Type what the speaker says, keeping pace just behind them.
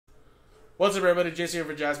What's up, everybody? Jason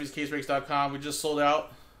here for JaspysCaseBreaks.com. We just sold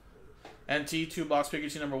out NT 2-box pick your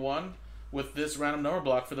team number 1 with this random number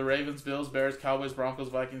block for the Ravens, Bills, Bears, Cowboys, Broncos,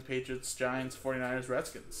 Vikings, Patriots, Giants, 49ers,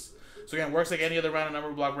 Redskins. So again, works like any other random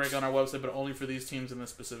number block break on our website, but only for these teams in this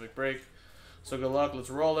specific break. So good luck. Let's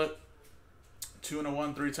roll it. 2 and a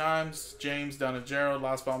 1 3 times. James down to Gerald.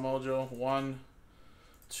 Last ball mojo. 1,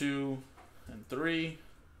 2, and 3.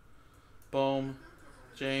 Boom.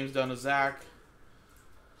 James down to Zach.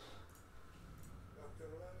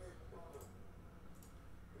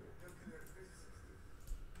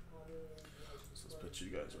 So let's put you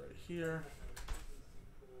guys right here.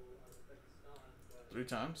 3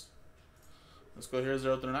 times. Let's go here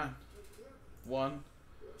 0 through 9. 1,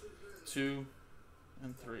 2,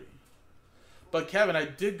 and 3. But Kevin, I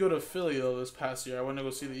did go to Philly though this past year. I went to go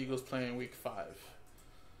see the Eagles play in Week 5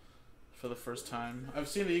 for the first time. I've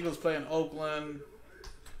seen the Eagles play in Oakland,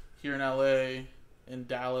 here in LA, in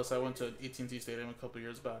Dallas. I went to AT&T Stadium a couple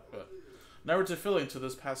years back, but never to Philly until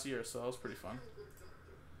this past year, so that was pretty fun.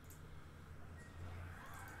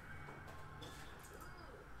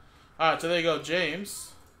 All right, so there you go,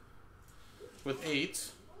 James with 8.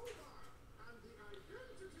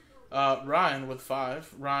 Ryan with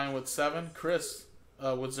 5. Ryan with 7. Chris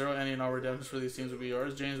with 0. Any and all redemptions for these teams would be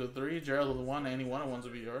yours. James with 3. Gerald with 1. Any 1 and 1s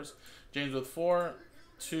would be yours. James with 4.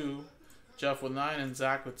 2. Jeff with 9. And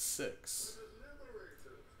Zach with 6.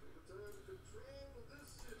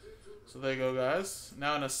 So there you go, guys.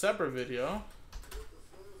 Now in a separate video,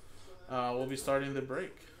 we'll be starting the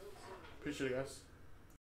break. Appreciate it, guys.